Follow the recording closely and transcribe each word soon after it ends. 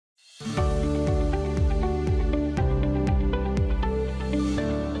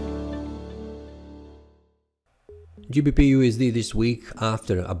GBPUSD this week,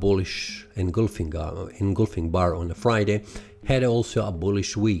 after a bullish engulfing bar on a Friday, had also a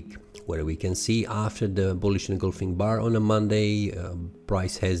bullish week, where we can see after the bullish engulfing bar on a Monday,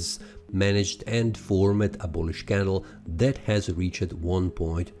 price has managed and formed a bullish candle that has reached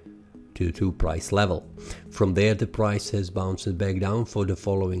 1.22 price level. From there the price has bounced back down for the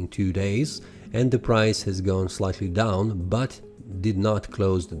following 2 days, and the price has gone slightly down but did not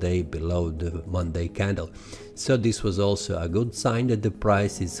close the day below the Monday candle. So this was also a good sign that the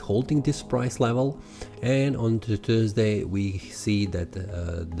price is holding this price level. And on the Thursday we see that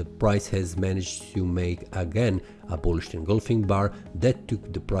the price has managed to make again a bullish engulfing bar that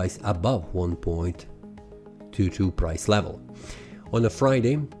took the price above 1.22 price level. On a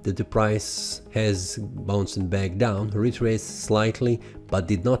Friday, the price has bounced back down, retraced slightly, but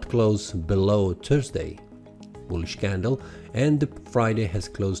did not close below Thursday bullish candle, and the Friday has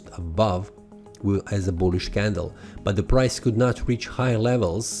closed above as a bullish candle, but the price could not reach higher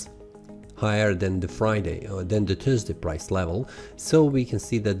levels, higher than the Friday or than the Thursday price level. So we can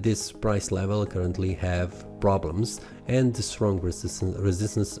see that this price level currently have problems and the strong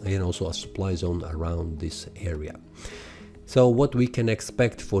resistance and also a supply zone around this area. So what we can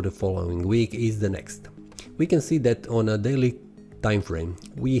expect for the following week is the next. We can see that on a daily time frame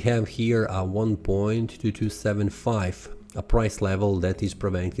we have here a 1.2275, a price level that is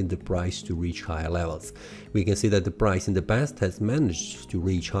preventing the price to reach higher levels. We can see that the price in the past has managed to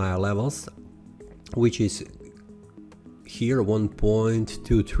reach higher levels, which is here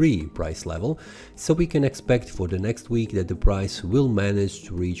 1.23 price level. So we can expect for the next week that the price will manage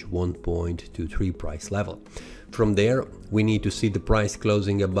to reach 1.23 price level. From there we need to see the price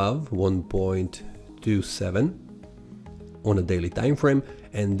closing above 1.27 on a daily time frame,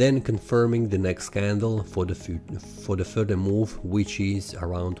 and then confirming the next candle for the further move, which is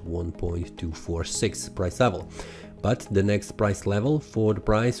around 1.246 price level. But the next price level for the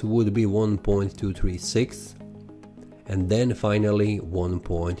price would be 1.236, and then finally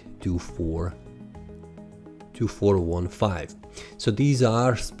 1.2415. So these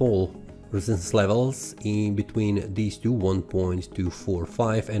are small resistance levels in between these two,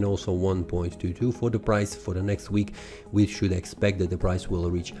 1.245 and also 1.22 for the price. For the next week we should expect that the price will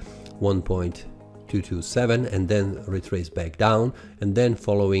reach 1.227 and then retrace back down, and then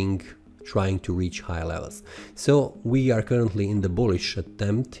following trying to reach higher levels. So we are currently in the bullish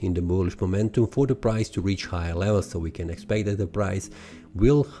attempt, in the bullish momentum for the price to reach higher levels. So we can expect that the price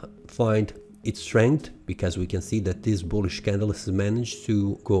will find its strength, because we can see that this bullish candle has managed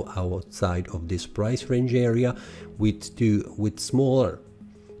to go outside of this price range area with smaller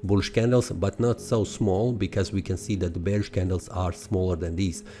bullish candles, but not so small, because we can see that the bearish candles are smaller than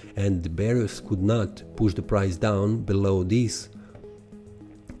these, and the bearish could not push the price down below these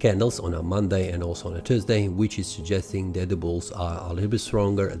candles on a Monday and also on a Tuesday, which is suggesting that the bulls are a little bit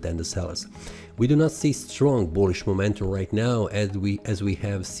stronger than the sellers. We do not see strong bullish momentum right now, as we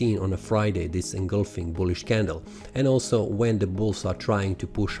have seen on a Friday, this engulfing bullish candle, and also when the bulls are trying to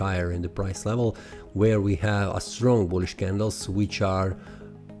push higher in the price level, where we have a strong bullish candles which are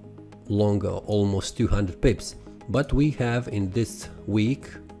longer, almost 200 pips. But we have in this week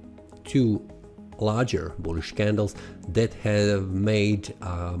two larger bullish candles that have made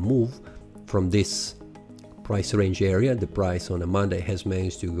a move from this price range area. The price on a Monday has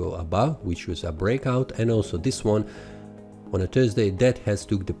managed to go above, which was a breakout, and also this one on a Thursday that has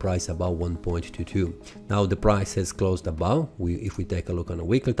took the price above 1.22. Now the price has closed above. If we take a look on a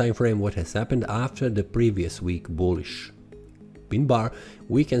weekly time frame, what has happened after the previous week bullish pin bar,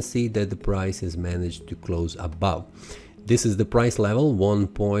 we can see that the price has managed to close above. This is the price level,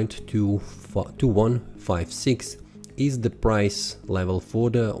 1.2156 is the price level for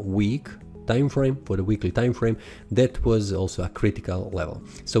the week time frame, for the weekly time frame. That was also a critical level.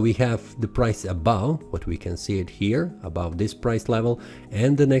 So we have the price above, what we can see it here, above this price level,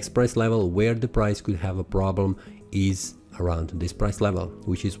 and the next price level where the price could have a problem is around this price level,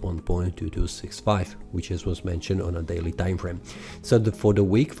 which is 1.2265, which was mentioned on a daily time frame. So for the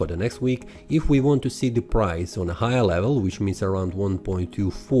next week, if we want to see the price on a higher level, which means around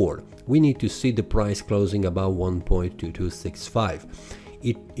 1.24, we need to see the price closing above 1.2265.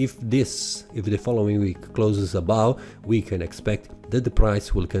 If the following week closes above, we can expect that the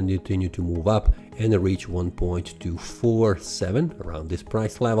price will continue to move up and reach 1.247 around this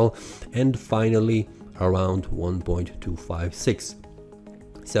price level, and finally around 1.256.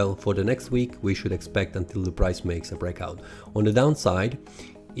 So for the next week we should expect until the price makes a breakout. On the downside,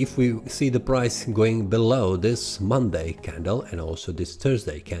 if we see the price going below this Monday candle and also this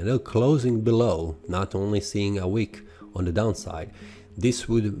Thursday candle closing below, not only seeing a wick on the downside, This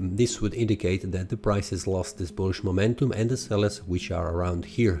would indicate that the price has lost this bullish momentum, and the sellers, which are around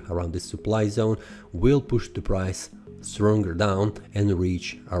here, around this supply zone, will push the price stronger down and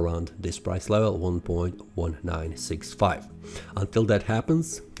reach around this price level 1.1965. Until that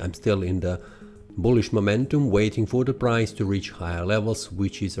happens, I'm still in the bullish momentum, waiting for the price to reach higher levels,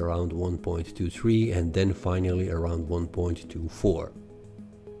 which is around 1.23 and then finally around 1.24.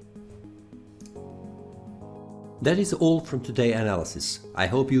 That is all from today's analysis. I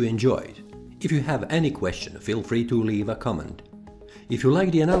hope you enjoyed. If you have any question, feel free to leave a comment. If you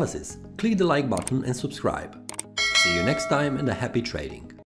like the analysis, click the like button and subscribe. See you next time and a happy trading!